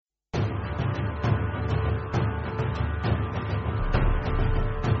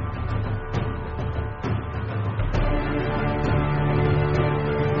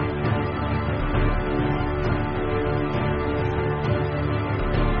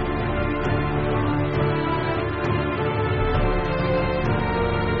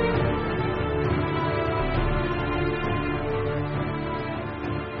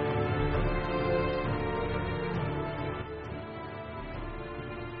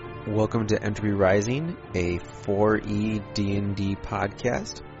Welcome to Entropy Rising, a 4E D&D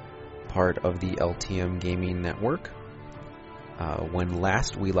podcast, part of the LTM Gaming Network. When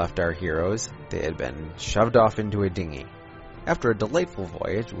last we left our heroes, they had been shoved off into a dinghy. After a delightful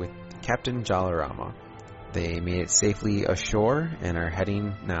voyage with Captain Jalarama, they made it safely ashore and are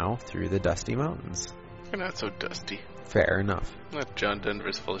heading now through the dusty mountains. They're not so dusty. Fair enough. That John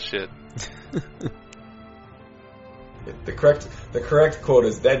Denver's full of shit. The correct quote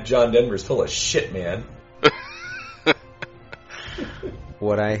is that John Denver's full of shit, man.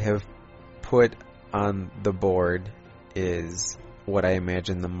 What I have put on the board is what I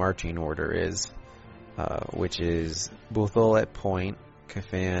imagine the marching order is, which is Boothel at point,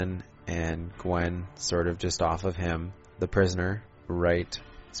 Kafan and Gwen sort of just off of him, the prisoner right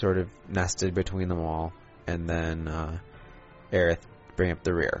sort of nested between them all, and then Aerith bring up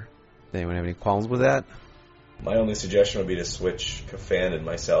the rear. Does anyone have any qualms with that? My only suggestion would be to switch Kafan and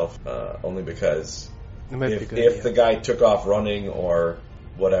myself, only because if the guy took off running or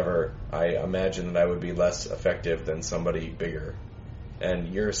whatever, I imagine that I would be less effective than somebody bigger.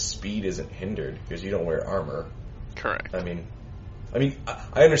 And your speed isn't hindered because you don't wear armor. Correct. I mean,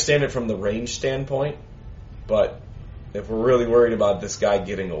 I understand it from the range standpoint, but if we're really worried about this guy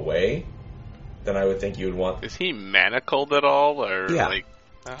getting away, then I would think you would want... Is he manacled at all? Or yeah. Like,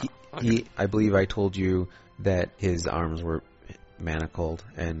 I believe I told you that his arms were manacled,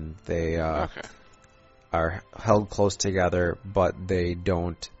 and they are held close together, but they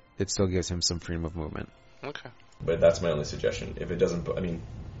don't... It still gives him some freedom of movement. Okay. But that's my only suggestion. If it doesn't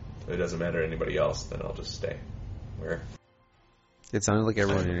matter to anybody else, then I'll just stay. Where? It sounded like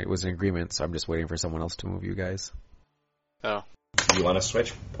everyone was in agreement, so I'm just waiting for someone else to move you guys. Oh. Do you want to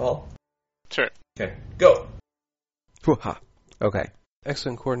switch, Paul? Sure. Okay, go! Hoo-ha. Okay.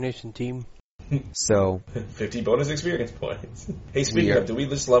 Excellent coordination, team. So 50 bonus experience points. Hey, speaking of, did we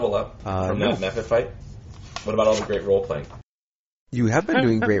just level up from that method fight? What about all the great role playing? You have been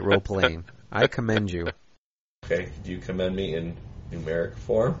doing great role playing. I commend you. Okay, do you commend me in numeric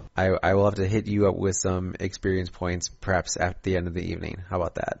form? I will have to hit you up with some experience points, perhaps at the end of the evening. How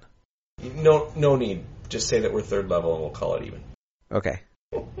about that? No need. Just say that we're third level and we'll call it even. Okay.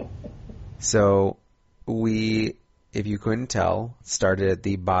 So we, if you couldn't tell, started at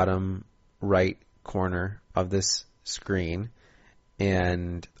the bottom right corner of this screen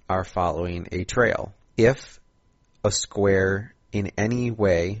and are following a trail. If a square in any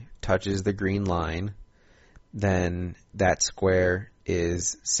way touches the green line, then that square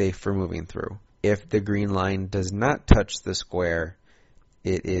is safe for moving through. If the green line does not touch the square,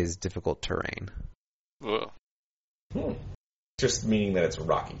 it is difficult terrain. Whoa. Just meaning that it's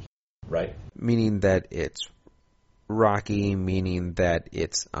rocky, right? Meaning that it's rocky, meaning that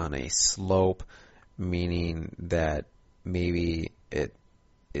it's on a slope, meaning that maybe it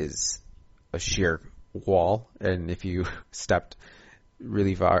is a sheer wall, and if you stepped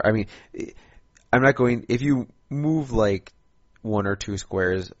really far, I'm not going, if you move like one or two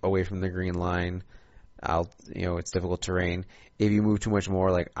squares away from the green line, it's difficult terrain. If you move too much more,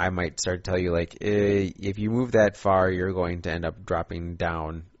 like, I might start to tell you, like, if you move that far, you're going to end up dropping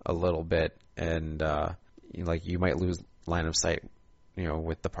down a little bit, and, you might lose line of sight,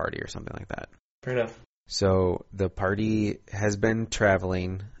 with the party or something like that. Fair enough. So the party has been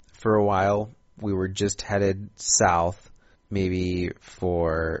traveling for a while. We were just headed south, maybe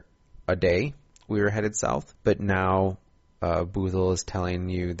for a day we were headed south, but now Boothel is telling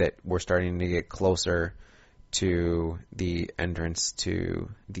you that we're starting to get closer to the entrance to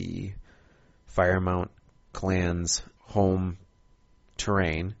the Firemount clan's home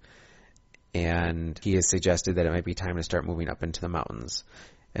terrain, and he has suggested that it might be time to start moving up into the mountains.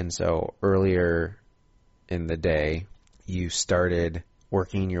 And so earlier in the day, you started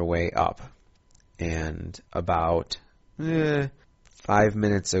working your way up, and about 5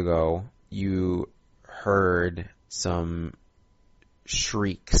 minutes ago, you heard some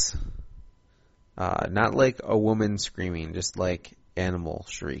shrieks. Not like a woman screaming, just like animal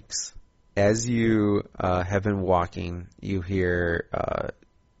shrieks. As you have been walking, you hear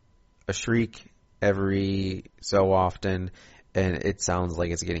a shriek every so often, and it sounds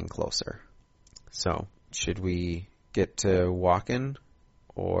like it's getting closer. So, should we get to walking,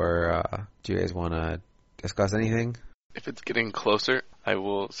 or do you guys want to discuss anything? If it's getting closer, I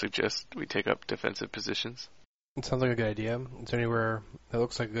will suggest we take up defensive positions. It sounds like a good idea. Is there anywhere that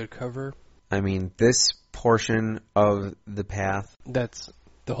looks like a good cover? This portion of the path... That's...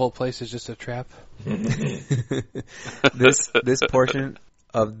 The whole place is just a trap? This portion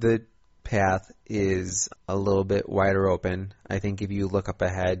of the path is a little bit wider open. I think if you look up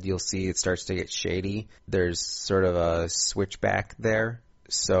ahead, you'll see it starts to get shady. There's sort of a switchback there.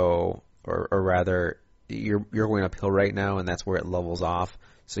 So, or rather, you're going uphill right now, and that's where it levels off,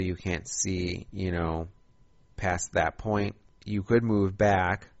 so you can't see, past that point. You could move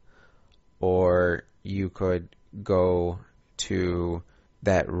back, or you could go to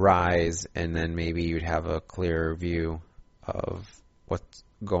that rise, and then maybe you'd have a clearer view of what's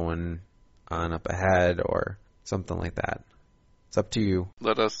going on up ahead, or something like that. It's up to you.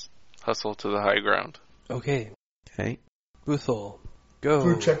 Let us hustle to the high ground. Okay. Okay. Boothel, go.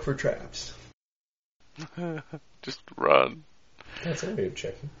 Crew check for traps. Just run. That's a way of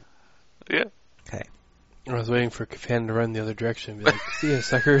checking. Yeah. Okay. I was waiting for Kafan to run the other direction and be like, see ya,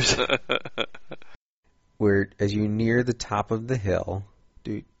 suckers. As you near the top of the hill,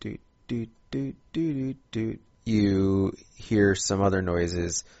 you hear some other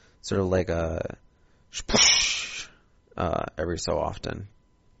noises, sort of like a spoosh, every so often.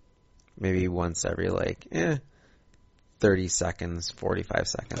 Maybe once every 30 seconds, 45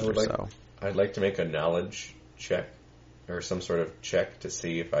 seconds or so. I'd like to make a knowledge check, or some sort of check to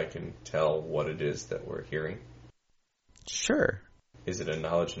see if I can tell what it is that we're hearing. Sure. Is it a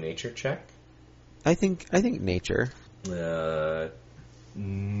knowledge nature check? I think nature.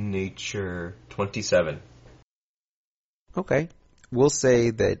 Nature 27. Okay. We'll say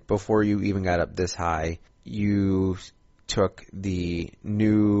that before you even got up this high, you took the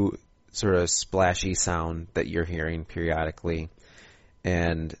new sort of splashy sound that you're hearing periodically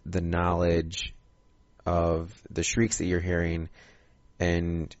and the knowledge of the shrieks that you're hearing,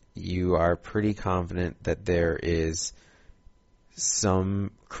 and you are pretty confident that there is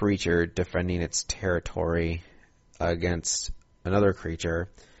some creature defending its territory against another creature,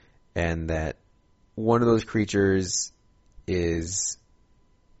 and that one of those creatures is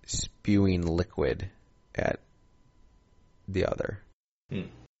spewing liquid at the other.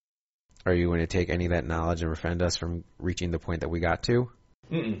 Are you going to take any of that knowledge and refrain us from reaching the point that we got to?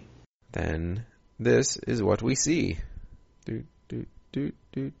 Mm-mm. Then this is what we see. It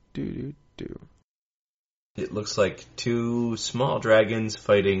looks like two small dragons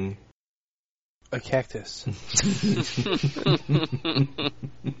fighting a cactus.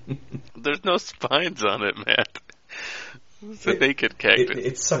 There's no spines on it, Matt. It's a naked cactus.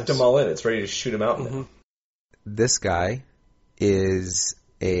 It sucked them all in. It's ready to shoot them out. Mm-hmm. This guy is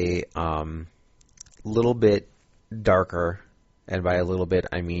a little bit darker, and by a little bit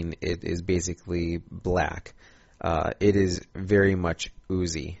I mean it is basically black. It is very much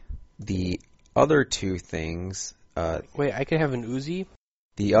oozy. The other two things... Wait, I can have an Uzi?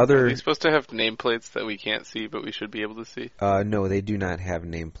 The other... Are they supposed to have nameplates that we can't see, but we should be able to see? No, they do not have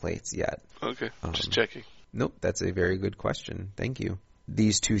nameplates yet. Okay, just checking. Nope, that's a very good question. Thank you.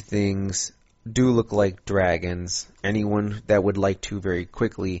 These two things do look like dragons. Anyone that would like to very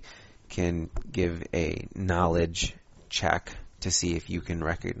quickly can give a knowledge check to see if you can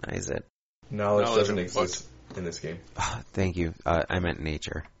recognize it. Knowledge doesn't exist in this game. Thank you. I meant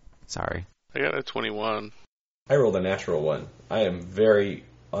nature. Sorry. I got a 21. I rolled a natural 1. I am very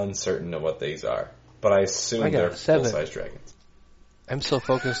uncertain of what these are, but I assume they're full-size dragons. I'm still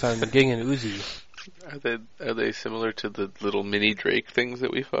focused on getting an Uzi. Are they similar to the little mini drake things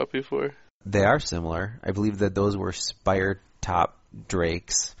that we fought before? They are similar. I believe that those were spire-top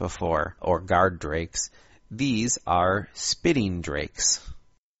drakes before, or guard drakes. These are spitting drakes.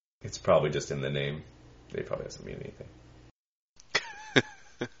 It's probably just in the name. They probably doesn't mean anything.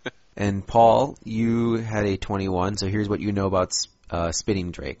 And Paul, you had a 21, so here's what you know about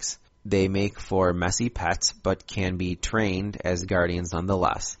spitting drakes. They make for messy pets, but can be trained as guardians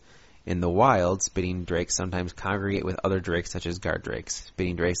nonetheless. In the wild, spitting drakes sometimes congregate with other drakes such as guard drakes.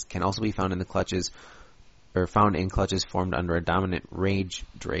 Spitting drakes can also be found in clutches formed under a dominant rage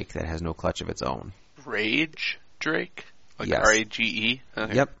drake that has no clutch of its own. Rage drake? Like yes. R-A-G-E?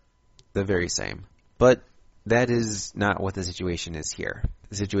 Okay. Yep, the very same. But that is not what the situation is here.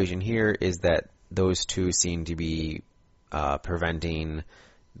 The situation here is that those two seem to be preventing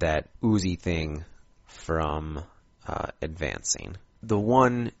that oozy thing from advancing. The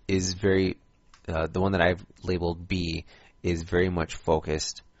one is the one that I've labeled B is very much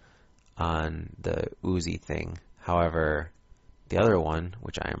focused on the oozy thing. However, the other one,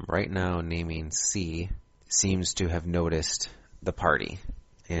 which I am right now naming C, seems to have noticed the party.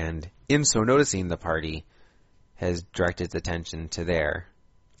 And in so noticing the party, has directed its attention to there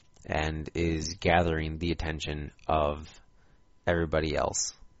and is gathering the attention of everybody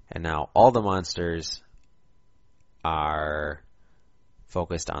else. And now all the monsters are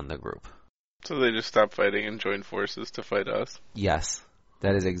focused on the group. So they just stopped fighting and joined forces to fight us? Yes,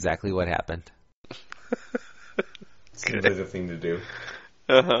 that is exactly what happened. Seems like the thing to do.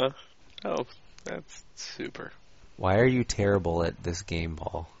 Uh-huh. Oh, that's super. Why are you terrible at this game,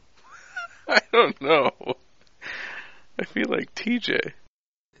 Paul? I don't know. I feel like TJ.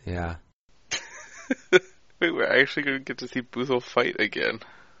 Yeah. Wait, we're actually going to get to see Boothel fight again.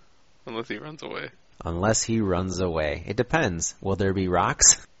 Unless he runs away. Unless he runs away. It depends. Will there be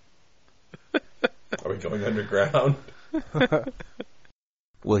rocks? Are we going underground?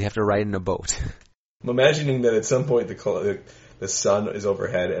 Will you have to ride in a boat? I'm imagining that at some point the sun is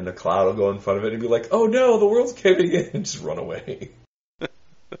overhead and a cloud will go in front of it and be like, oh no, the world's caving in, and just run away.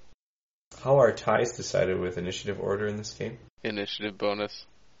 How are ties decided with initiative order in this game? Initiative bonus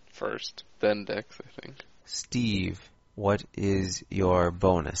first, then Dex, I think. Steve, what is your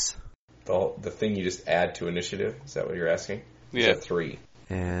bonus? The thing you just add to initiative? Is that what you're asking? Yeah. It's a 3.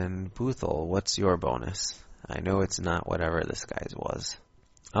 And Boothel, what's your bonus? I know it's not whatever this guy's was.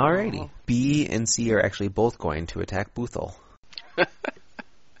 Alrighty. B and C are actually both going to attack Boothel.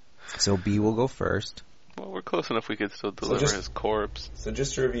 So B will go first. Well, we're close enough we could still deliver his corpse. So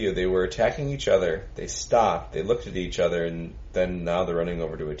just to review, they were attacking each other, they stopped, they looked at each other, and then now they're running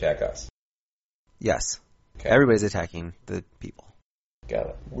over to attack us. Yes. Okay. Everybody's attacking the people. Got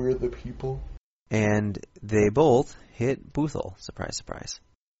it. We're the people. And they both hit Boothel. Surprise, surprise.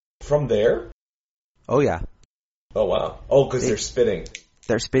 From there? Oh, yeah. Oh, wow. Oh, because they're spitting.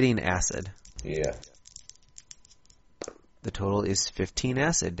 They're spitting acid. Yeah. The total is 15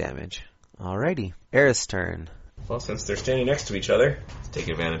 acid damage. Alrighty. Aerith's turn. Well, since they're standing next to each other, let's take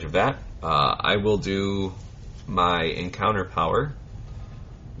advantage of that. I will do my encounter power,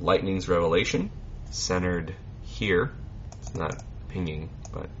 Lightning's Revelation, centered here. It's not pinging,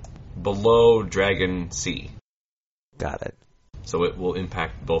 but below Dragon Sea. Got it. So it will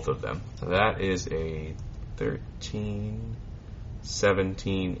impact both of them. So that is a 13,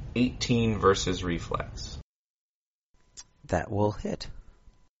 17, 18 versus reflex. That will hit.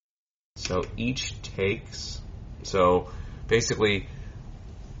 So each takes... So basically,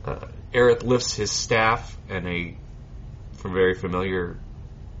 Aerith lifts his staff and a very familiar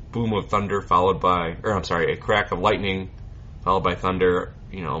boom of thunder followed by... a crack of lightning followed by thunder,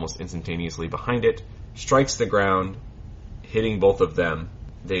 almost instantaneously behind it. Strikes the ground, hitting both of them.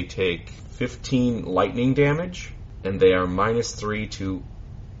 They take 15 lightning damage, and they are -3 to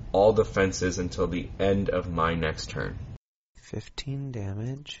all defenses until the end of my next turn. 15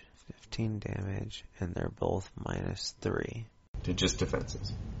 damage, and they're both -3. To just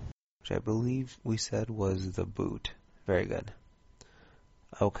defenses. Which I believe we said was the boot. Very good.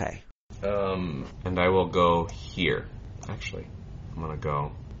 Okay. And I will go here. Actually, I'm going to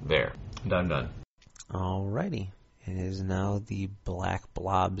go there. And I'm done. Alrighty. It is now the Black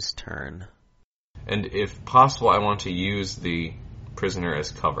Blob's turn. And if possible, I want to use the prisoner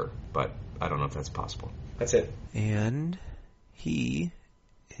as cover, but I don't know if that's possible. That's it. And he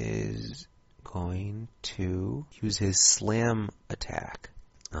is going to use his slam attack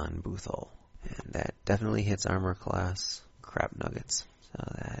on Boothel. And that definitely hits armor class. Crap nuggets. So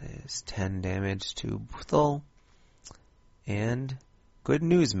that is 10 damage to Boothel. And good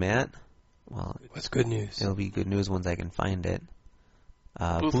news, Matt. Well, what's good news? It'll be good news once I can find it.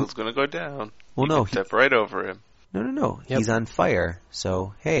 Boothel's going to go down. Well, no. Step right over him. No. Yep. He's on fire.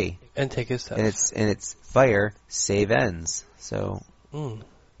 So, hey. And take his stuff. And it's fire, save ends. So, the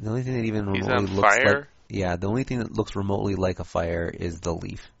only thing that even remotely looks fire? like... Yeah, the only thing that looks remotely like a fire is the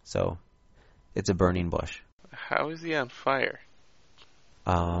leaf. So, it's a burning bush. How is he on fire?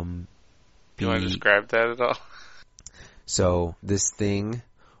 Do you want to describe that at all? So, this thing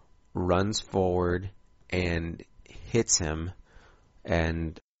runs forward and hits him,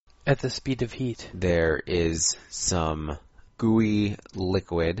 and at the speed of heat. There is some gooey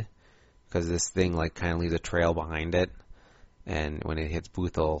liquid, because this thing kind of leaves a trail behind it, and when it hits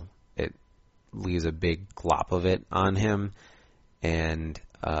Boothel, it leaves a big glop of it on him, and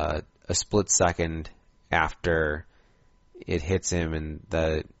a split second after it hits him, and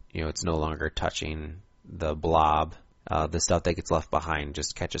it's no longer touching the blob. The stuff that gets left behind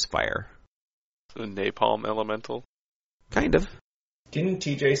just catches fire. So napalm elemental? Kind of. Didn't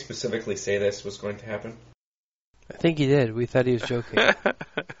TJ specifically say this was going to happen? I think he did. We thought he was joking.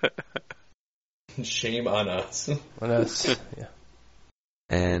 Shame on us. On us, yeah.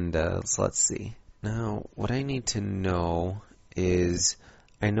 And so let's see. Now, what I need to know is,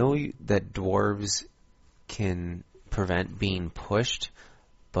 I know that dwarves can prevent being pushed,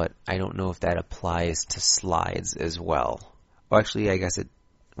 but I don't know if that applies to slides as well. Oh, actually, I guess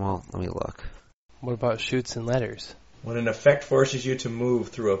well, let me look. What about chutes and ladders? When an effect forces you to move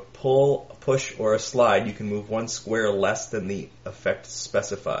through a pull, a push, or a slide, you can move one square less than the effect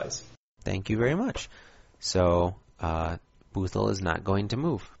specifies. Thank you very much. So, Boothel is not going to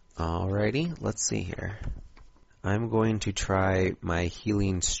move. Alrighty, let's see here. I'm going to try my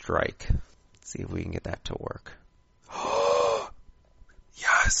Healing Strike. Let's see if we can get that to work.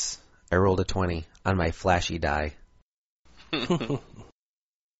 Yes! I rolled a 20 on my flashy die.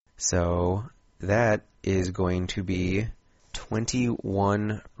 So that is going to be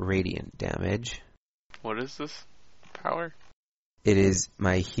 21 radiant damage. What is this power? It is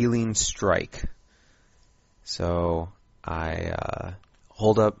my Healing Strike. So I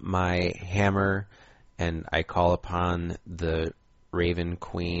hold up my hammer and I call upon the Raven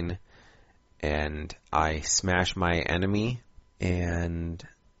Queen and I smash my enemy and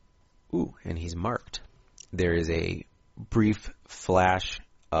he's marked. There is a brief flash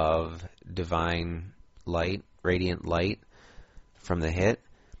of divine light, radiant light from the hit,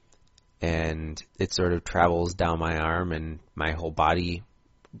 and it sort of travels down my arm and my whole body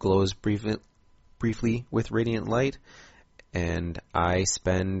glows briefly with radiant light, and I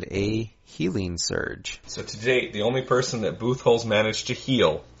spend a healing surge. So to date, the only person that Boothole's managed to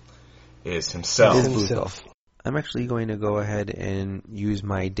heal is himself. I'm actually going to go ahead and use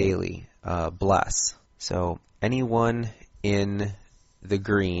my daily, Bless. So anyone in the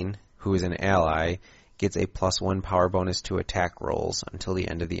green who is an ally gets a +1 power bonus to attack rolls until the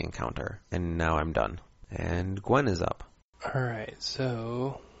end of the encounter. And now I'm done. And Gwen is up. Alright,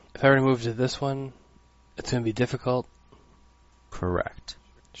 so if I were to move to this one, it's going to be difficult. Correct.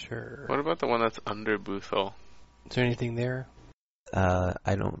 Sure. What about the one that's under Boothole? Is there anything there?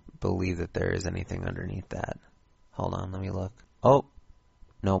 I don't believe that there is anything underneath that. Hold on, let me look. Oh,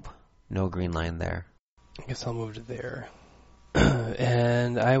 nope. No green line there. I guess I'll move to there.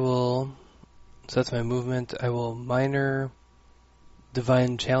 And I will... So that's my movement. I will minor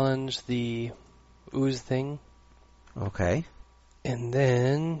divine challenge the ooze thing. Okay. And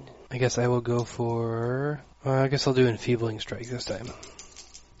then I guess I will go for... I guess I'll do enfeebling strike this time.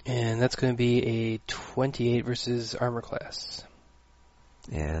 And that's going to be a 28 versus armor class.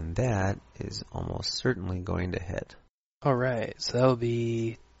 And that is almost certainly going to hit. Alright, so that will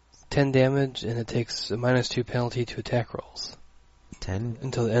be 10 damage, and it takes a -2 penalty to attack rolls. 10?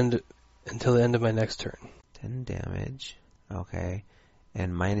 Until the end of my next turn. 10 damage. Okay.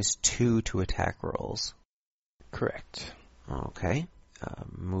 And -2 to attack rolls. Correct. Okay.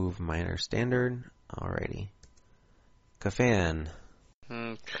 Move minor standard. Alrighty. Kafan.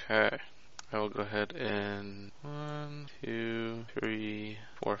 Okay. I will go ahead and 1, 2, 3,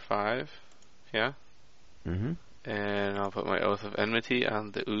 4, 5. Yeah? Mm-hmm. And I'll put my Oath of Enmity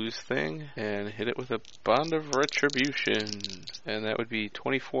on the ooze thing and hit it with a Bond of Retribution. And that would be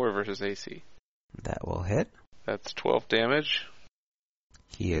 24 versus AC. That will hit. That's 12 damage.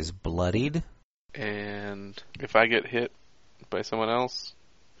 He is bloodied. And if I get hit by someone else,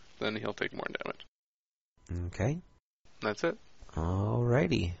 then he'll take more damage. Okay. That's it.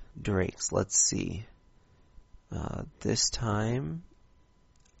 Alrighty. Drakes, let's see. This time,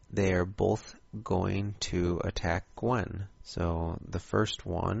 they are both going to attack Gwen. So the first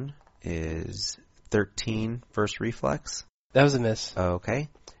one is 13 first reflex. That was a miss. Okay.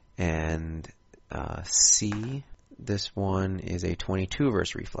 And C, this one is a 22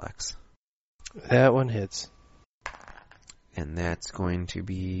 versus reflex. That one hits. And that's going to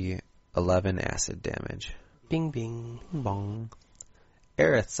be 11 acid damage. Bing, bing. Bong.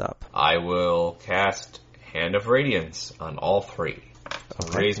 Aerith's up. I will cast Hand of Radiance on all three.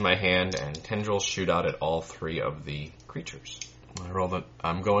 Okay. Raise my hand and tendrils shoot out at all three of the creatures.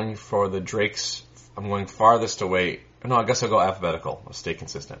 I'm going for the drakes. I'm going farthest away. No, I guess I'll go alphabetical. I'll stay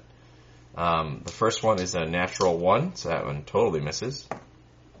consistent. The first one is a natural 1, so that one totally misses.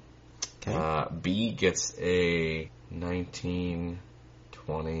 Okay. B gets a 19,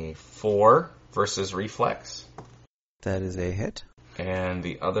 24 versus reflex. That is a hit. And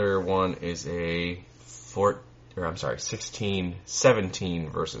the other one is a 16, 17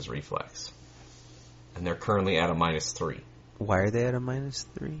 versus reflex. And they're currently at a -3. Why are they at a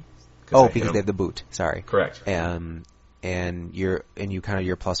 -3? Oh, because they have the boot. Sorry. Correct. And you counted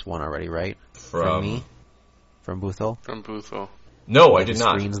your +1 already, right? From me? From Boothole? From Boothole. No, I did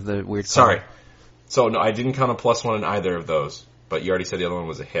not. Screen's the weird Sorry. color. So no, I didn't count a +1 in either of those. But you already said the other one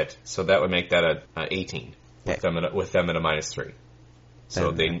was a hit, so that would make that a 18 with them at a -3.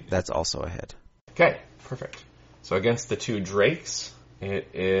 So that's also a hit. Okay, perfect. So against the two drakes,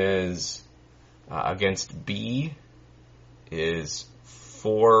 it is against B is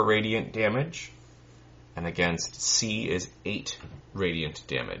 4 radiant damage, and against C is 8 radiant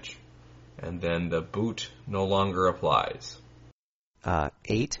damage, and then the boot no longer applies.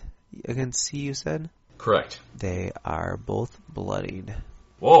 8 against C, you said? Correct. They are both bloodied.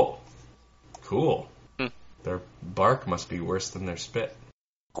 Whoa, cool. Their bark must be worse than their spit.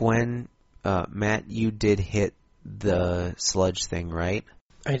 Gwen, Matt, you did hit the sludge thing, right?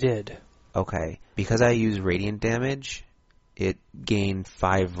 I did. Okay. Because I use radiant damage, it gained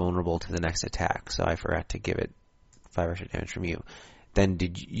 5 vulnerable to the next attack, so I forgot to give it 5 extra damage from you. Then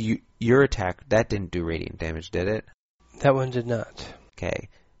your attack, that didn't do radiant damage, did it? That one did not. Okay.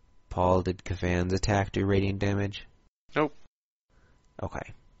 Paul, did Kafan's attack do radiant damage? Nope.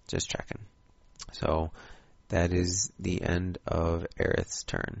 Okay. Just checking. So, that is the end of Aerith's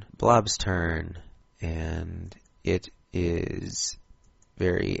turn. Blob's turn. And it is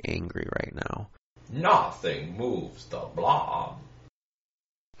very angry right now. Nothing moves the blob.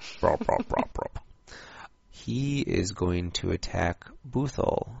 He is going to attack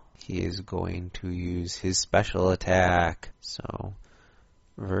Boothel. He is going to use his special attack. So,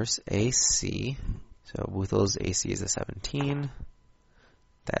 verse AC. So, Boothel's AC is a 17.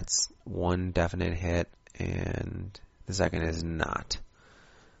 That's one definite hit, and the second is not.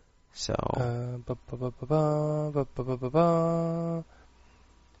 So.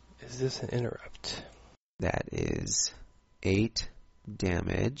 Is this an interrupt? That is 8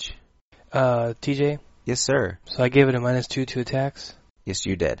 damage. TJ? Yes, sir. So I gave it a -2 to attacks? Yes,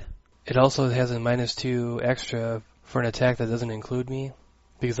 you did. It also has a -2 extra for an attack that doesn't include me,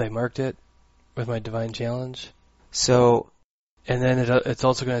 because I marked it with my Divine Challenge. So. And then it's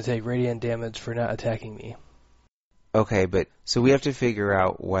also going to take radiant damage for not attacking me. Okay, but so we have to figure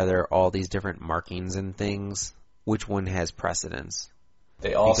out whether all these different markings and things, which one has precedence.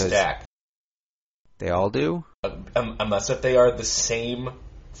 They all stack. They all do? Unless if they are the same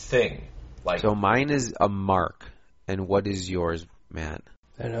thing. So mine is a mark, and what is yours, Matt?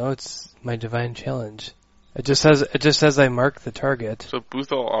 I don't know, it's my Divine Challenge. It just says I mark the target. So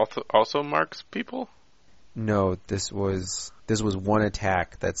Boothel also marks people? No, this was one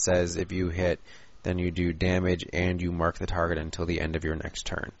attack that says if you hit, then you do damage and you mark the target until the end of your next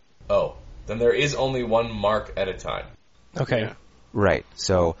turn. Oh, then there is only one mark at a time. Okay. Yeah. Right,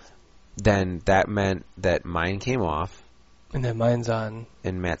 so then that meant that mine came off. And then mine's on.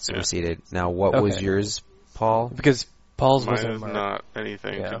 And Matt's proceeded. Now, what was yours, Paul? Because Paul's mine wasn't has marked. not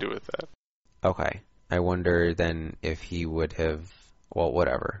anything to do with that. Okay. I wonder then if he would have... Well,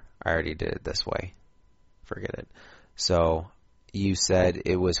 whatever. I already did it this way. Forget it. So, you said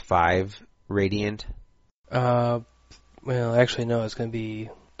it was 5 radiant? Well, actually, no, it'll be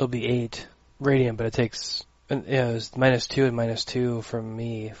 8 radiant, but it takes... Yeah, it was -2 and -2 from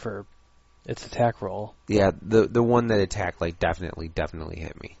me for its attack roll. Yeah, the one that attacked, definitely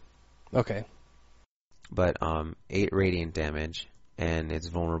hit me. Okay. But, 8 radiant damage, and it's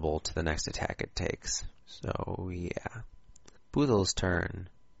vulnerable to the next attack it takes. So, yeah. Boothel's turn.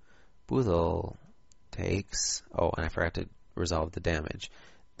 Boothel takes... Oh, and I forgot to resolve the damage.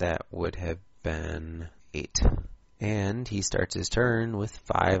 That would have been 8. And he starts his turn with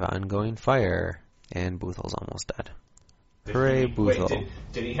 5 ongoing fire. And Boothel's almost dead. Hooray, Boothel. Wait,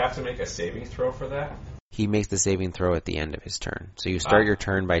 did he have to make a saving throw for that? He makes the saving throw at the end of his turn. So you start your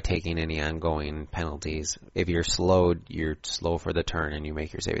turn by taking any ongoing penalties. If you're slowed, you're slow for the turn and you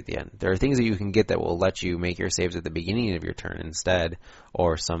make your save at the end. There are things that you can get that will let you make your saves at the beginning of your turn instead,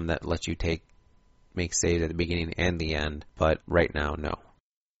 or some that let you make saves at the beginning and the end. But right now, no.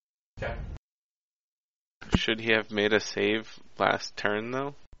 Okay. Should he have made a save last turn,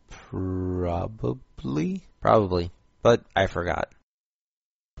 though? Probably. But I forgot.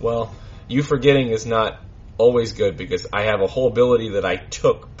 Well, you forgetting is not always good because I have a whole ability that I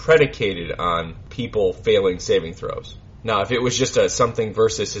took predicated on people failing saving throws. Now, if it was just something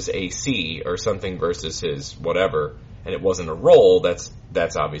versus his AC or something versus his whatever, and it wasn't a roll, that's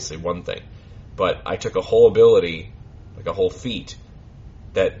obviously one thing. But I took a whole ability, like a whole feat,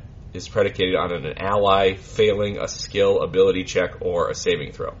 that is predicated on an ally failing a skill, ability check, or a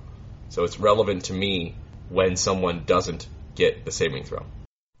saving throw. So it's relevant to me when someone doesn't get the saving throw.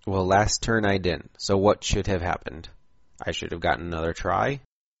 Well, last turn I didn't. So what should have happened? I should have gotten another try?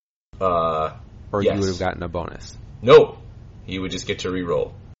 Or yes. You would have gotten a bonus? No. You would just get to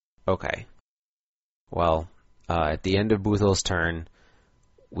reroll. Okay. Well, at the end of Boothel's turn,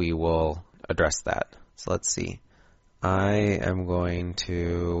 we will address that. So let's see. I am going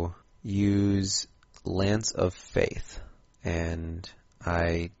to use Lance of Faith. And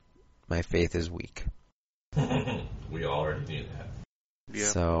my faith is weak. We already knew that. Yep.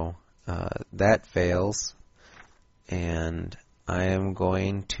 So that fails, and I am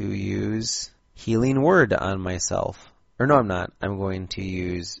going to use Healing Word on myself. Or no, I'm not. I'm going to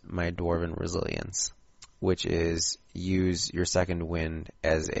use my Dwarven Resilience, which is use your second wind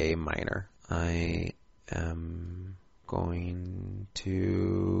as a minor. I am going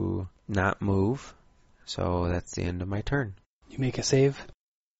to not move, so that's the end of my turn. You make a save?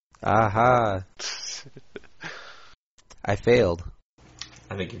 Aha! I failed.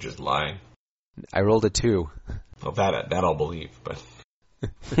 I think you're just lying. I rolled a 2. Well, that I'll believe, but...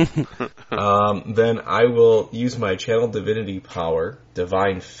 then I will use my Channel Divinity power,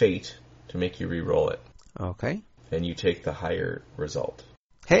 Divine Fate, to make you re-roll it. Okay. And you take the higher result.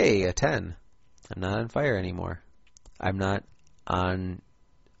 Hey, a 10. I'm not on fire anymore. I'm not on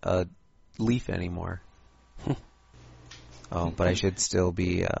a leaf anymore. Oh, but I should still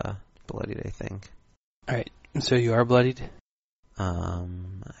be bloodied, I think. Alright, so you are bloodied?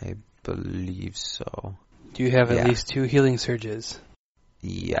 I believe so. Do you have at least 2 healing surges?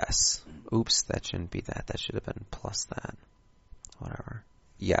 Yes. Oops, that shouldn't be that. That should have been plus that. Whatever.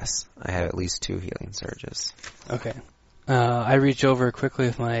 Yes, I have at least 2 healing surges. Okay. I reach over quickly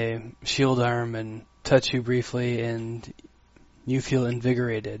with my shield arm and touch you briefly, and you feel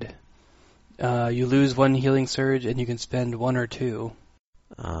invigorated. You lose 1 healing surge, and you can spend 1 or 2.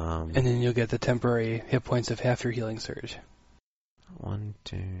 And then you'll get the temporary hit points of half your healing surge. 1,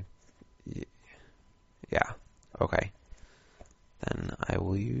 2... Yeah. Okay. Then I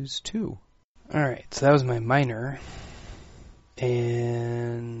will use 2. Alright, so that was my minor.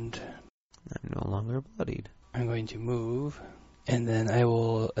 And... I'm no longer bloodied. I'm going to move. And then I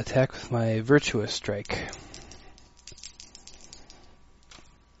will attack with my Virtuous Strike.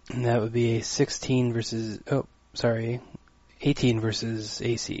 And that would be a 18 versus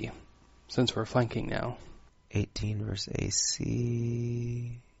AC. Since we're flanking now. 18 versus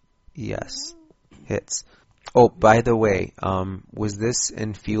AC... Yes. Hits. Oh, by the way, was this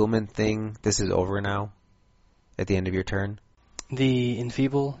enfeeblement thing, this is over now? At the end of your turn? The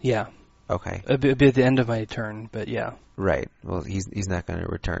enfeeble? Yeah. Okay. A bit at the end of my turn, but yeah. Right. Well, he's not going to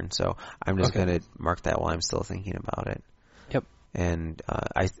return, so I'm just going to mark that while I'm still thinking about it. Yep. And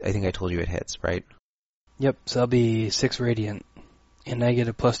I think I told you it hits, right? Yep, so that'll be 6 radiant. And I get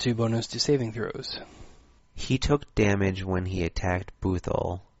a +2 bonus to saving throws. He took damage when he attacked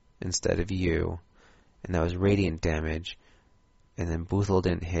Boothel instead of you, and that was radiant damage, and then Boothel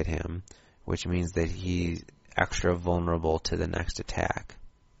didn't hit him, which means that he's extra vulnerable to the next attack,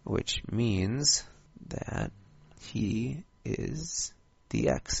 which means that he is the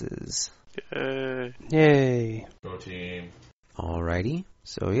X's. Yay. Go team. Alrighty.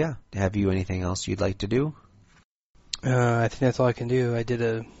 So yeah, have you anything else you'd like to do? I think that's all I can do. I did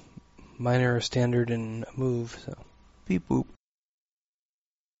a minor, standard, and a move, so. Beep boop.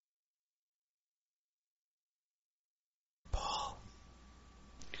 Paul.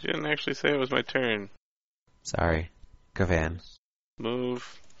 You didn't actually say it was my turn. Sorry. Kavan.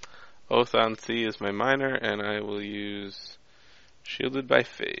 Move. Oath on C is my minor, and I will use Shielded by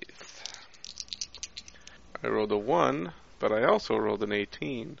Faith. I rolled a 1, but I also rolled an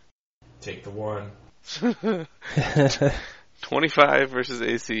 18. Take the 1. 25 versus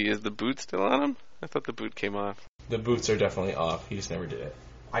AC. Is the boot still on him? I thought the boot came off. The boots are definitely off. He just never did it.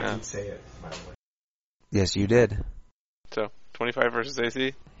 I didn't say it, by the way. Yes, you did. So, 25 versus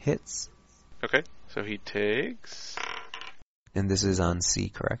AC? Hits. Okay, so he takes... And this is on C,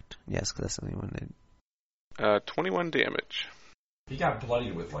 correct? Yes, because that's the only one 21 damage. He got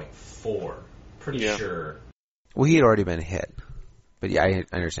bloodied with like 4. Pretty sure. Well, he had already been hit. But yeah, I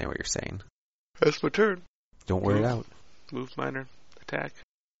understand what you're saying. That's my turn. Don't wear it out. Move, minor, attack.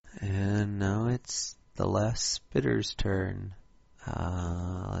 And now it's the last Spitter's turn.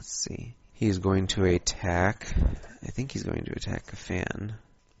 Let's see. He's going to attack. I think he's going to attack Kafan.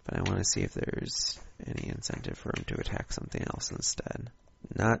 But I want to see if there's any incentive for him to attack something else instead.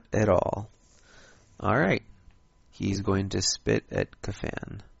 Not at all. Alright. He's going to spit at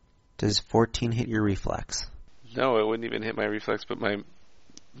Kafan. Does 14 hit your reflex? No, it wouldn't even hit my reflex, but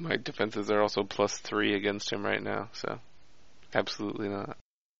my defenses are also +3 against him right now, so absolutely not.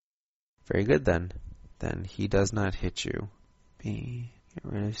 Very good then. Then he does not hit you. B, get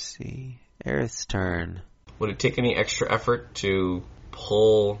rid of C. Aerith's turn. Would it take any extra effort to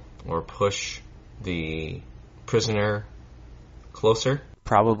pull or push the prisoner closer?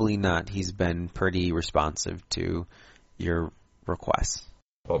 Probably not. He's been pretty responsive to your requests.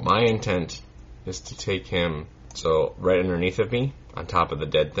 Well, my intent is to take him, so right underneath of me, on top of the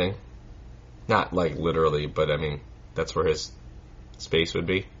dead thing. Not like literally, but I mean, that's where his space would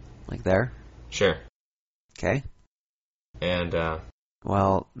be. Like there? Sure. Okay. And,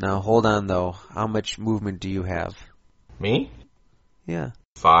 well, now hold on though. How much movement do you have? Me? Yeah.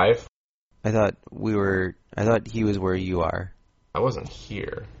 5. I thought he was where you are. I wasn't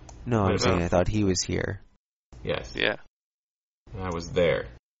here. No, I'm saying I thought he was here. Yes. Yeah. And I was there.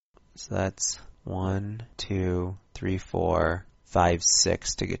 So that's 1, 2, 3, 4, 5,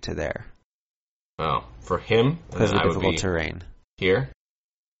 6 to get to there. Oh, for him? Because of the difficult terrain. Here?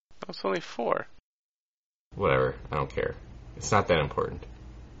 That's only 4. Whatever. I don't care. It's not that important.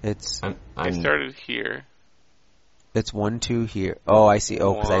 I started here. It's 1, 2 here. Oh, I see.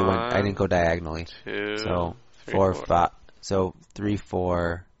 Oh, because I didn't go diagonally. 2, so 3, 4, 5. So 3,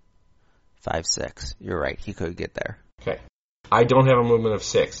 4, 5, 6. You're right. He could get there. Okay. I don't have a movement of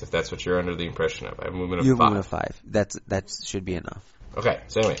 6, if that's what you're under the impression of. I have a movement of 5. You have a movement of 5. That should be enough. Okay.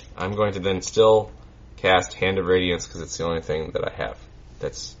 So anyway, I'm going to then still cast Hand of Radiance because it's the only thing that I have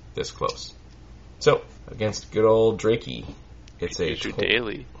that's this close. So, against good old Drakey, it's a... Use your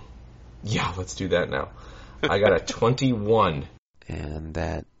daily. Yeah, let's do that now. I got a 21. And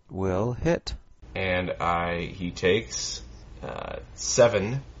that will hit. And he takes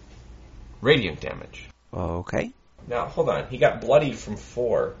 7 radiant damage. Okay. Now, hold on. He got bloodied from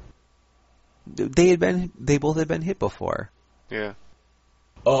 4. They both had been hit before. Yeah.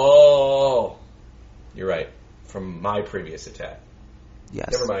 Oh! You're right. From my previous attack.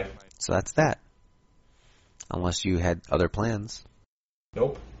 Yes. Never mind. So that's that. Unless you had other plans.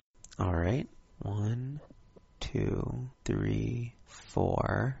 Nope. All right. 1, 2, 3,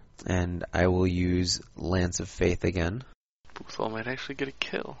 4. And I will use Lance of Faith again. Boothol might actually get a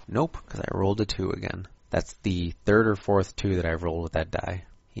kill. Nope, because I rolled a 2 again. That's the 3rd or 4th 2 that I've rolled with that die.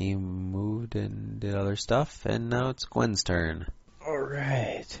 He moved and did other stuff, and now it's Gwen's turn. All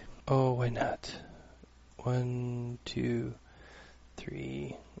right. Oh, why not? 1, 2,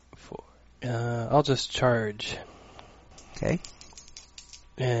 3, 4. I'll just charge. Okay.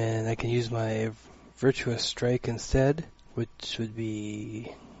 And I can use my Virtuous Strike instead, which would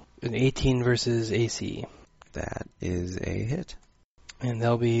be an 18 versus AC. That is a hit. And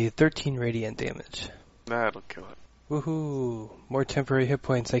that'll be 13 radiant damage. That'll kill it. Woohoo! More temporary hit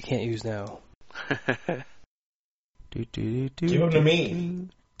points I can't use now. Give them to me.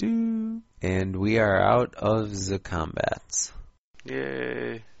 And we are out of the combats.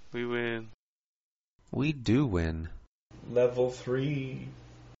 Yay! We win. We do win. Level 3.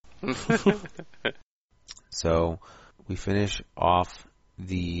 So, we finish off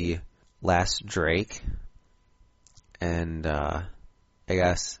the last Drake. And, I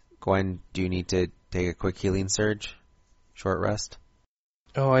guess, Gwen, do you need to take a quick healing surge? Short rest?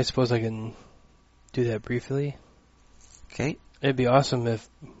 Oh, I suppose I can do that briefly. Okay. It'd be awesome if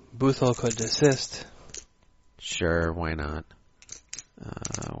Boothol could assist. Sure, why not?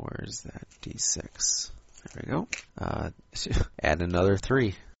 Where's that D6? There we go. Add another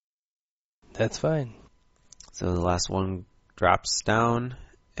 3. That's fine. So the last one drops down,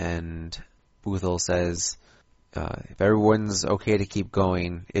 and Boothol says, if everyone's okay to keep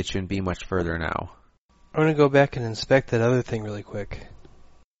going, it shouldn't be much further now. I'm going to go back and inspect that other thing really quick.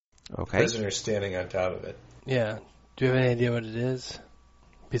 Okay. Prisoner standing on top of it. Yeah. Do you have any idea what it is?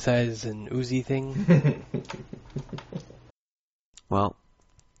 Besides an Uzi thing? Well,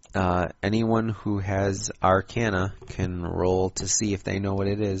 anyone who has Arcana can roll to see if they know what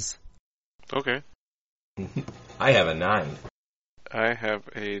it is. Okay. I have a 9. I have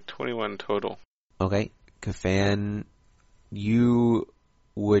a 21 total. Okay. Kafan, you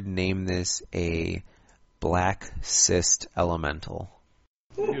would name this a Black Cyst Elemental.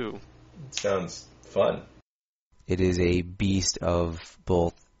 Ew. Sounds fun. It is a beast of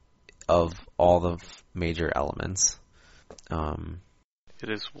all the major elements. It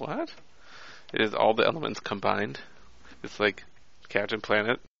is what? It is all the elements combined. It's like Captain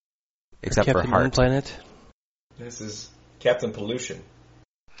Planet. Except Captain for Heart. Planet. This is Captain Pollution.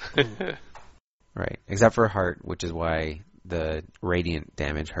 Right. Except for Heart, which is why the radiant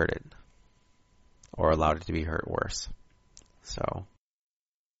damage hurt it. Or allowed it to be hurt worse. So.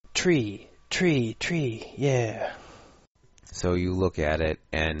 Tree, yeah. So you look at it,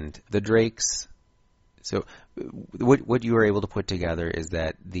 and the drakes. So what you were able to put together is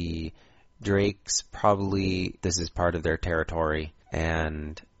that the drakes probably, this is part of their territory,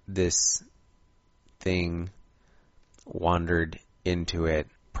 and this thing wandered into it.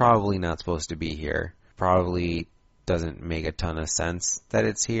 Probably not supposed to be here. Probably doesn't make a ton of sense that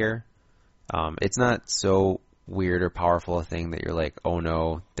it's here. It's not so weird or powerful a thing that you're like, oh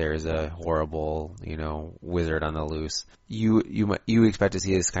no, there's a horrible, wizard on the loose. You expect to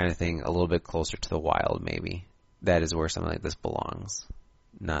see this kind of thing a little bit closer to the wild, maybe. That is where something like this belongs,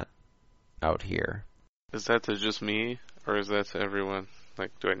 not out here. Is that to just me, or is that to everyone?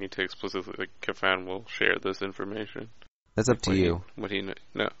 Like, do I need to explicitly, like, Kafan will share this information? That's up to you.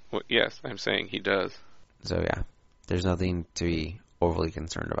 Yes, I'm saying he does. So yeah, there's nothing to be overly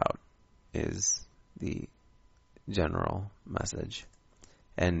concerned about, is the general message.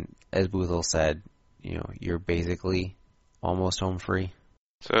 And as Boothol said, you're basically almost home free.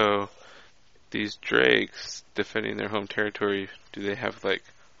 So, these drakes defending their home territory, do they have, like,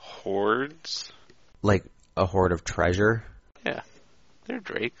 hordes? Like a hoard of treasure. Yeah, they're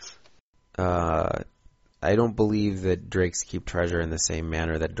drakes. I don't believe that drakes keep treasure in the same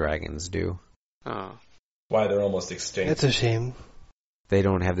manner that dragons do. Oh. Why, they're almost extinct. That's a shame. They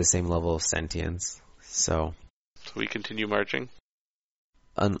don't have the same level of sentience. So we continue marching?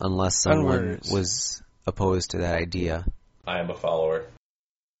 Unless someone was opposed to that idea. I am a follower.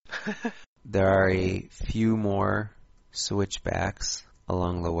 There are a few more switchbacks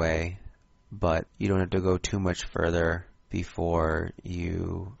along the way, but you don't have to go too much further before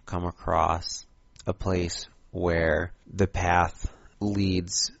you come across a place where the path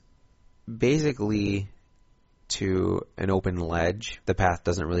leads basically to an open ledge. The path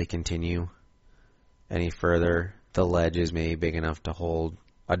doesn't really continue any further. The ledge is maybe big enough to hold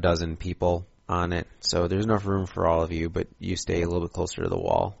a dozen people on it, so there's enough room for all of you, but you stay a little bit closer to the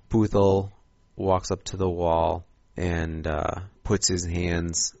wall. Boothel walks up to the wall and puts his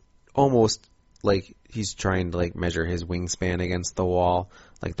hands almost like he's trying to measure his wingspan against the wall,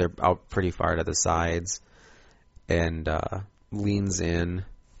 like they're out pretty far to the sides, and leans in.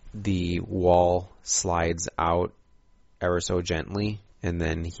 The wall slides out ever so gently, and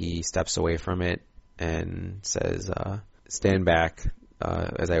then he steps away from it and says, stand back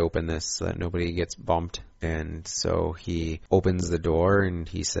as I open this so that nobody gets bumped. And so he opens the door and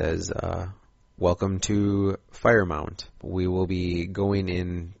he says, welcome to Firemount. We will be going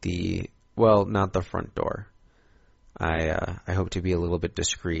in not the front door. I hope to be a little bit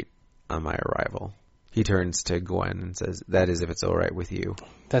discreet on my arrival. He turns to Gwen and says, that is if it's all right with you.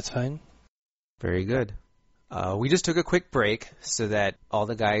 That's fine. Very good. We just took a quick break so that all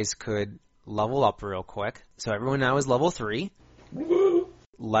the guys could level up real quick. So everyone now is level 3. Woo!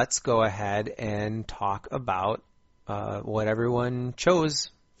 Let's go ahead and talk about what everyone chose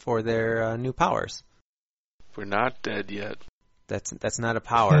for their new powers. We're not dead yet. That's not a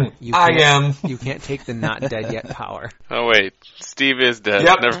power. I am. You can't take the not dead yet power. Oh wait, Steve is dead.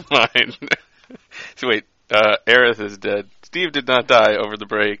 Yep. Never mind. So wait, Aerith is dead. Steve did not die over the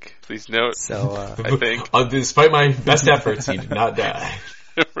break. Please note. So I think, despite my best efforts, he did not die.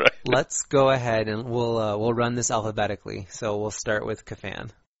 right. Let's go ahead and we'll run this alphabetically. So we'll start with Kafan.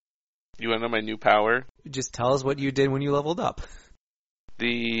 You want to know my new power? Just tell us what you did when you leveled up.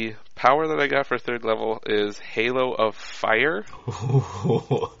 The power that I got for 3rd level is Halo of Fire.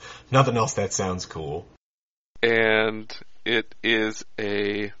 Nothing else that sounds cool. And it is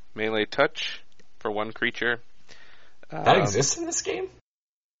a melee touch for one creature. That exists in this game?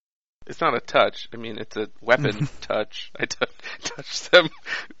 It's not a touch. I mean, it's a weapon touch. I touch them,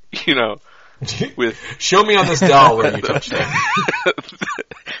 with... Show me on this doll where you touch them.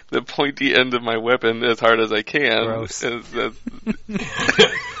 The pointy end of my weapon as hard as I can. Gross. Does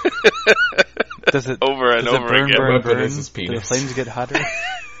it over and over burn, again? burn, burn? Is his Do the penis. flames get hotter?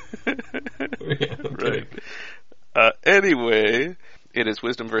 Right. Anyway, it is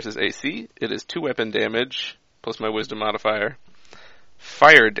Wisdom versus AC. It is 2 weapon damage plus my Wisdom modifier,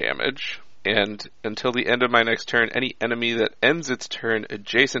 fire damage, and until the end of my next turn, any enemy that ends its turn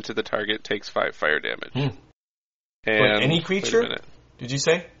adjacent to the target takes 5 fire damage. And any creature? Did you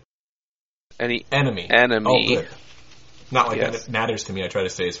say? Any enemy. Oh, good. Not like that. It matters to me. I try to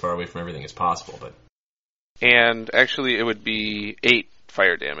stay as far away from everything as possible, but. And actually, it would be 8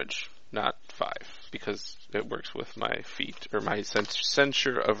 fire damage, not 5, because it works with my feat or my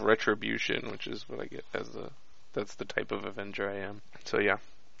censure of retribution, which is what I get as that's the type of Avenger I am. So yeah,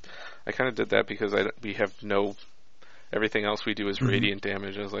 I kind of did that because we have everything else we do is radiant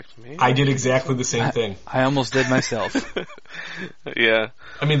damage. I was like, maybe I did exactly the same thing. I almost did myself. Yeah.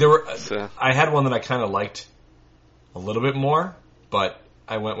 I mean, I had one that I kind of liked a little bit more, but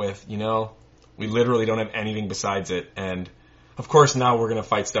I went with, we literally don't have anything besides it, and of course now we're going to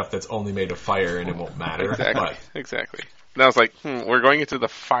fight stuff that's only made of fire and it won't matter. Exactly. And I was like, we're going into the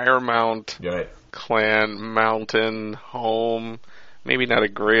Firemount clan mountain home. Maybe not a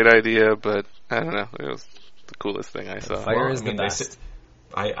great idea, but I don't know. It was the coolest thing I saw. Fire is the best.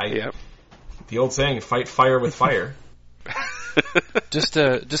 The old saying, fight fire with fire. Just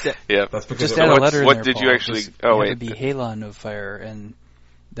yeah. That's because just add a letter in what there, did Paul. you actually? Just, oh you wait, have to be Halon of fire, and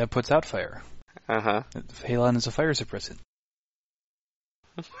that puts out fire. Halon is a fire suppressant.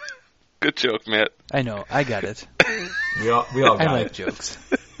 Good joke, Matt. I know, I got it. We all got I like it. jokes.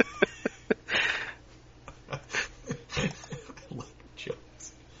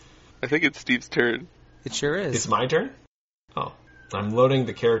 I think it's Steve's turn. It sure is. It's my turn? Oh. I'm loading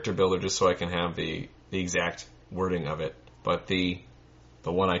the character builder just so I can have the exact wording of it. But the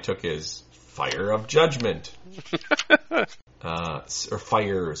one I took is Fire of Judgment. Or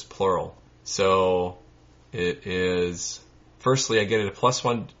fires, plural. So it is... Firstly, I get it a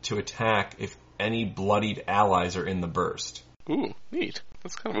 +1 to attack if any bloodied allies are in the burst. Ooh, neat.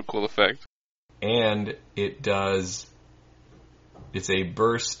 That's kind of a cool effect. And it's a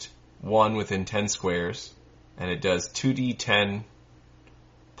burst 1 within 10 squares, and it does 2d10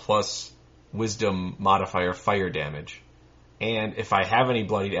 plus wisdom modifier fire damage. And if I have any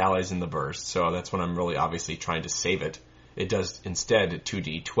bloodied allies in the burst, so that's when I'm really obviously trying to save it, it does instead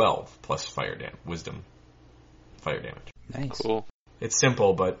 2d12 plus wisdom fire damage. Nice. Cool. It's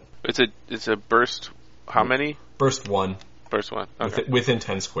simple, but it's a burst. How many? Burst 1. Burst 1. Okay. Within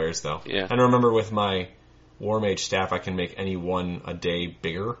 10 squares, though. Yeah. And remember, with my War Mage staff, I can make any one a day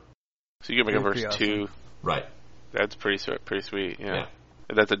bigger. So you can make a burst 2. Right. That's pretty sweet. Yeah.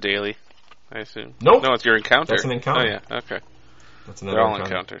 That's a daily, I assume. Nope. No, it's your encounter. That's an encounter. Oh yeah. Okay. That's another They're all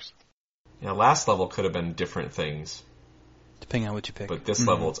encounter. encounters. Yeah. Last level could have been different things, Depending on what you pick. but this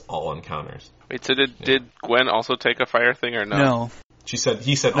level it's all encounters. Wait, so did Gwen also take a fire thing or no? No. He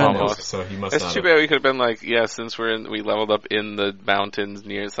said No. almost, so he must It's not too have. bad we could have been like, yeah, since we leveled up in the mountains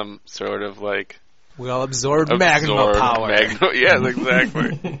near some sort of like We'll absorb magma power. Yes,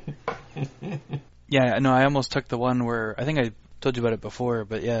 exactly. Yeah, no, I almost took the one where, I think I told you about it before,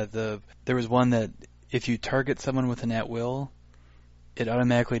 but yeah, there was one that if you target someone with an at-will, it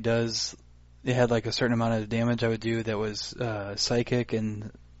automatically does, it had like a certain amount of damage I would do that was psychic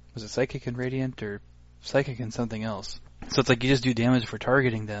and, was it psychic and radiant or psychic and something else? So it's like you just do damage for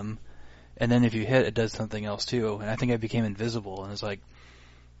targeting them, and then if you hit, it does something else too, and I think I became invisible, and it's like,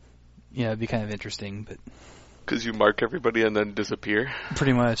 yeah, it'd be kind of interesting, but... Because you mark everybody and then disappear.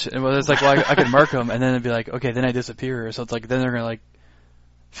 Pretty much. Well, it's like, well, I could mark them, and then it'd be like, okay, then I disappear. So it's like, then they're going to, like,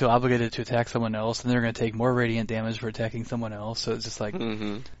 feel obligated to attack someone else, and they're going to take more radiant damage for attacking someone else. So it's just like,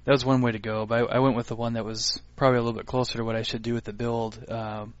 that was one way to go. But I went with the one that was probably a little bit closer to what I should do with the build.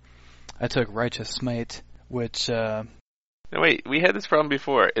 I took Righteous Smite, which... Now wait, we had this problem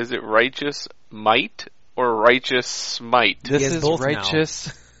before. Is it Righteous Might or Righteous Smite? This is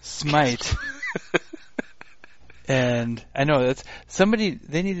Righteous Smite. And I know that's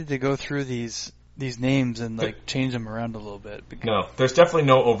they needed to go through these names and like change them around a little bit. No, there's definitely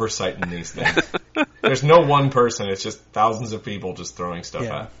no oversight in these things. There's no one person. It's just thousands of people just throwing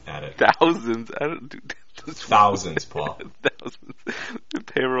stuff at it. Thousands. Thousands, Paul. Thousands. The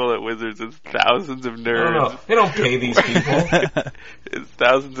payroll at Wizards is thousands of nerds. No. They don't pay these people. It's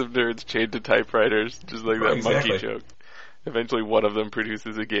thousands of nerds chained to typewriters, just like that monkey joke. Eventually one of them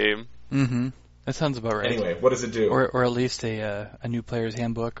produces a game. Mm-hmm. That sounds about right. Anyway, what does it do? Or at least a new player's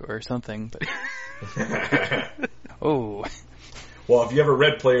handbook or something. But oh. Well, if you ever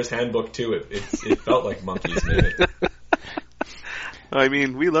read Player's Handbook too, it felt like monkeys made it. I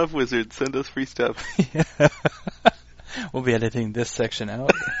mean, we love Wizards. Send us free stuff. Yeah. We'll be editing this section out.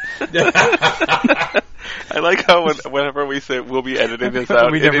 I like how whenever we say we'll be editing this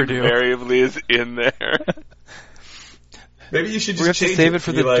out, it invariably is in there. Maybe you should just we have to save it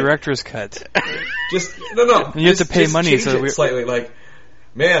for the director's cut. Just no. You have to pay money, so we slightly like,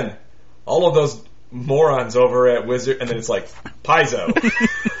 man, all of those morons over at Wizard, and then it's like Paizo.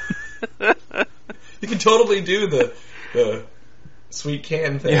 You can totally do the sweet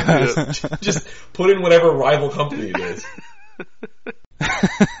can thing. Yeah. Just put in whatever rival company it is.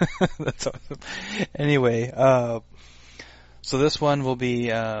 That's awesome. Anyway, so this one will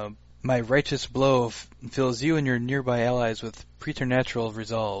be. My Righteous Blow fills you and your nearby allies with preternatural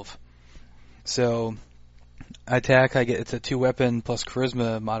resolve. So, I attack, it's a 2-weapon plus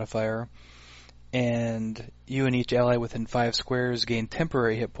charisma modifier, and you and each ally within 5 squares gain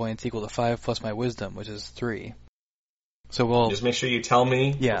temporary hit points equal to 5 plus my wisdom, which is 3. So we'll... Just make sure you tell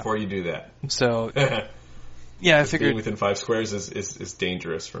me before you do that. So... Yeah, I figured... Being within 5 squares is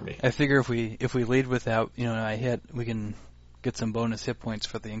dangerous for me. I figure if we lead without, and I hit, we can... get some bonus hit points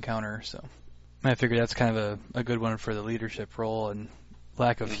for the encounter, so I figure that's kind of a good one for the leadership role and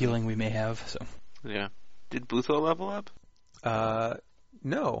lack of healing we may have. So yeah, did Buthel level up?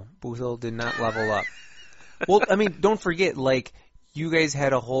 No, Buthel did not level up. Well, I mean, don't forget, like you guys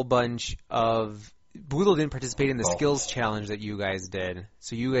had a whole bunch of Buthel didn't participate in the skills challenge that you guys did,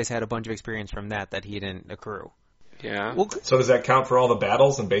 so you guys had a bunch of experience from that he didn't accrue. Yeah. Well, so does that count for all the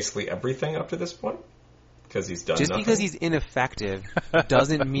battles and basically everything up to this point? Because he's done Just nothing? because he's ineffective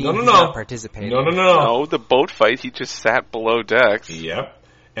doesn't mean he's not participating. No. No, the boat fight, he just sat below decks. Yep.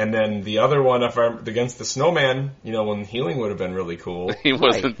 And then the other one, against the snowman, when healing would have been really cool. He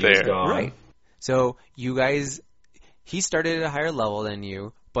wasn't there. He was gone. Right. So you guys, he started at a higher level than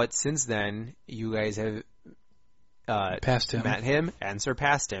you, but since then, you guys have passed him. Met him and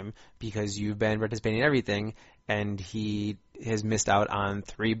surpassed him because you've been participating in everything, and he has missed out on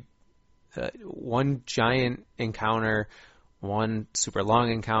 3... one giant encounter one super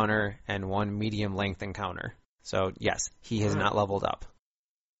long encounter, and one medium length encounter. So yes, he has not leveled up.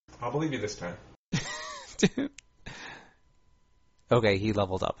 I'll believe you this time. Okay, he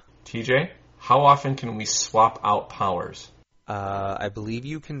leveled up. TJ, how often can we swap out powers? I believe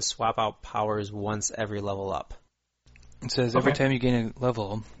you can swap out powers once every level up. It says every time you gain a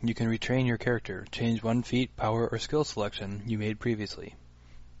level, you can retrain your character, change one feat, power, or skill selection you made previously.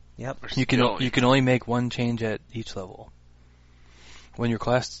 Yep. You can only make one change at each level. When your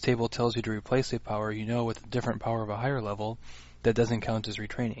class table tells you to replace a power you know with a different power of a higher level, that doesn't count as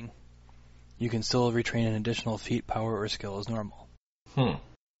retraining. You can still retrain an additional feat, power, or skill as normal.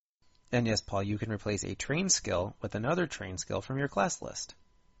 And yes, Paul, you can replace a train skill with another train skill from your class list.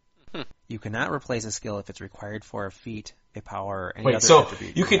 You cannot replace a skill if it's required for a feat, a power, or any other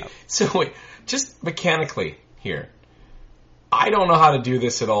attribute you can. Just mechanically here. I don't know how to do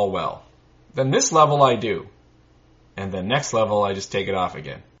this at all well. Then this level I do. And then next level I just take it off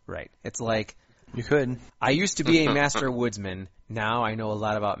again. Right. It's like... You could. I used to be a master woodsman. Now I know a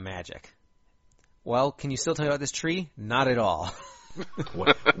lot about magic. Well, can you still tell me about this tree? Not at all.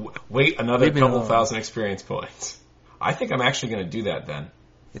 Wait another couple thousand experience points. I think I'm actually going to do that then.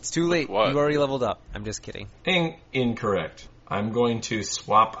 It's too late. You've already leveled up. I'm just kidding. Incorrect. I'm going to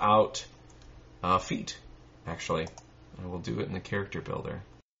swap out feat, actually. I will do it in the character builder.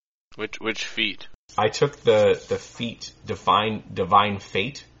 Which feat? I took the feat Divine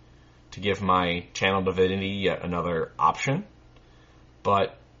Fate to give my Channel Divinity yet another option,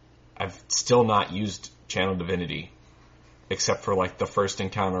 but I've still not used Channel Divinity, except for like the first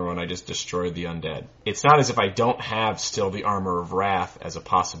encounter when I just destroyed the undead. It's not as if I don't have still the Armor of Wrath as a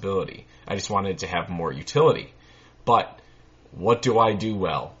possibility. I just wanted to have more utility. But what do I do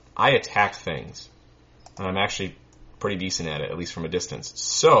well? I attack things, and I'm actually pretty decent at it, at least from a distance.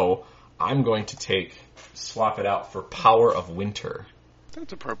 So I'm going to swap it out for Power of Winter.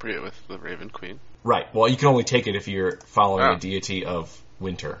 That's appropriate with the Raven Queen. Right. Well, you can only take it if you're following a deity of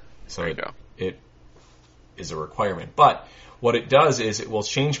winter. So it is a requirement. But what it does is it will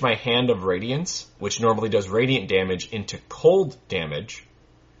change my Hand of Radiance, which normally does radiant damage, into cold damage.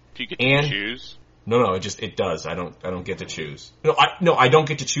 Do you get to choose? No, it does. I don't get to choose. I don't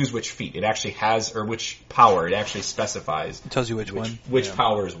get to choose which feat. It actually has, or which power. It actually specifies. It tells you which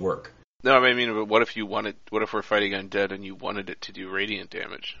powers work. No, I mean, but what if we're fighting undead and you wanted it to do radiant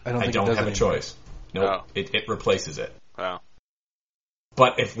damage? I don't have a choice. No, it replaces it. Wow.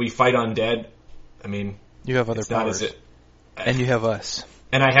 But if we fight undead, I mean, you have other powers, and you have us,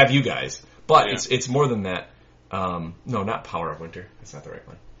 and I have you guys. But it's more than that. No, not Power of Winter. That's not the right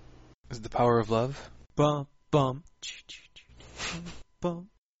one. Is it the Power of Love? Bum bum bum.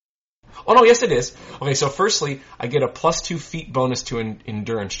 Oh, no, yes it is. Okay, so firstly, I get a +2 feat bonus to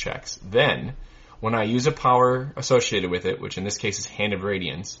endurance checks. Then, when I use a power associated with it, which in this case is Hand of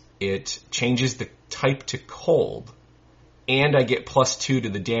Radiance, it changes the type to cold, and I get +2 to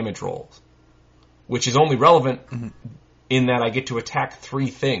the damage rolls, which is only relevant in that I get to attack 3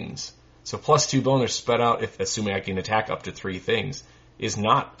 things. So +2 bonus spread out, assuming I can attack up to 3 things, is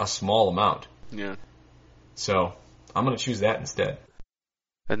not a small amount. Yeah. So, I'm going to choose that instead.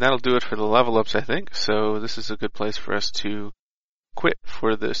 And that'll do it for the level ups, I think. So this is a good place for us to quit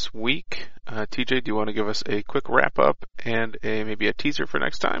for this week. TJ, do you want to give us a quick wrap up and maybe a teaser for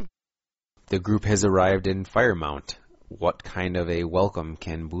next time? The group has arrived in Firemount. What kind of a welcome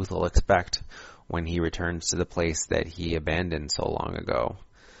can Boothel expect when he returns to the place that he abandoned so long ago?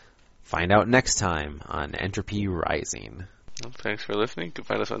 Find out next time on Entropy Rising. Well, thanks for listening. You can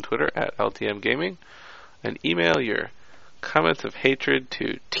find us on Twitter at LTM Gaming and email your comments of hatred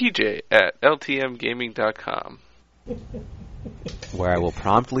to tj@ltmgaming.com, where I will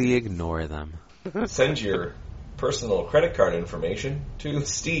promptly ignore them. Send your personal credit card information to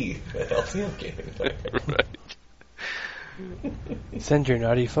steve@ltmgaming.com. Right. Send your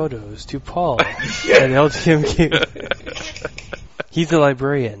naughty photos to Paul at LTM Gaming. He's a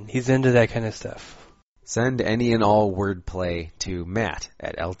librarian. He's into that kind of stuff. Send any and all wordplay to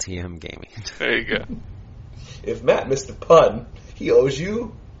Matt@LTMgaming. There you go. If Matt missed the pun, he owes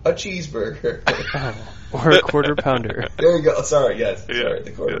you a cheeseburger. Or a quarter pounder. There you go. Sorry,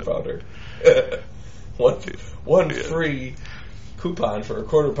 the quarter pounder. One free coupon for a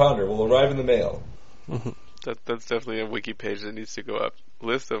quarter pounder will arrive in the mail. That's definitely a wiki page that needs to go up.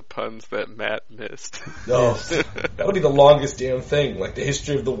 List of puns that Matt missed. No, that would be the longest damn thing. Like, the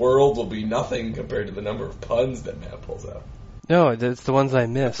history of the world will be nothing compared to the number of puns that Matt pulls out. No, that's the ones I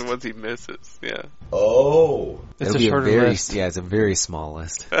missed. That's the ones he misses, yeah. Oh. It's a shorter list. Yeah, it's a very small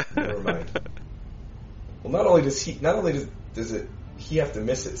list. Never mind. Well, not only does he have to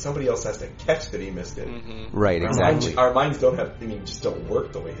miss it. Somebody else has to catch that he missed it. Mm-hmm. Right, exactly. Our minds don't just don't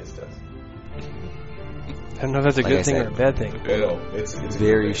work the way his does. I don't know if that's a good thing or a bad thing. No, it's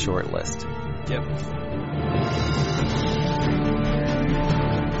very short list. Yep.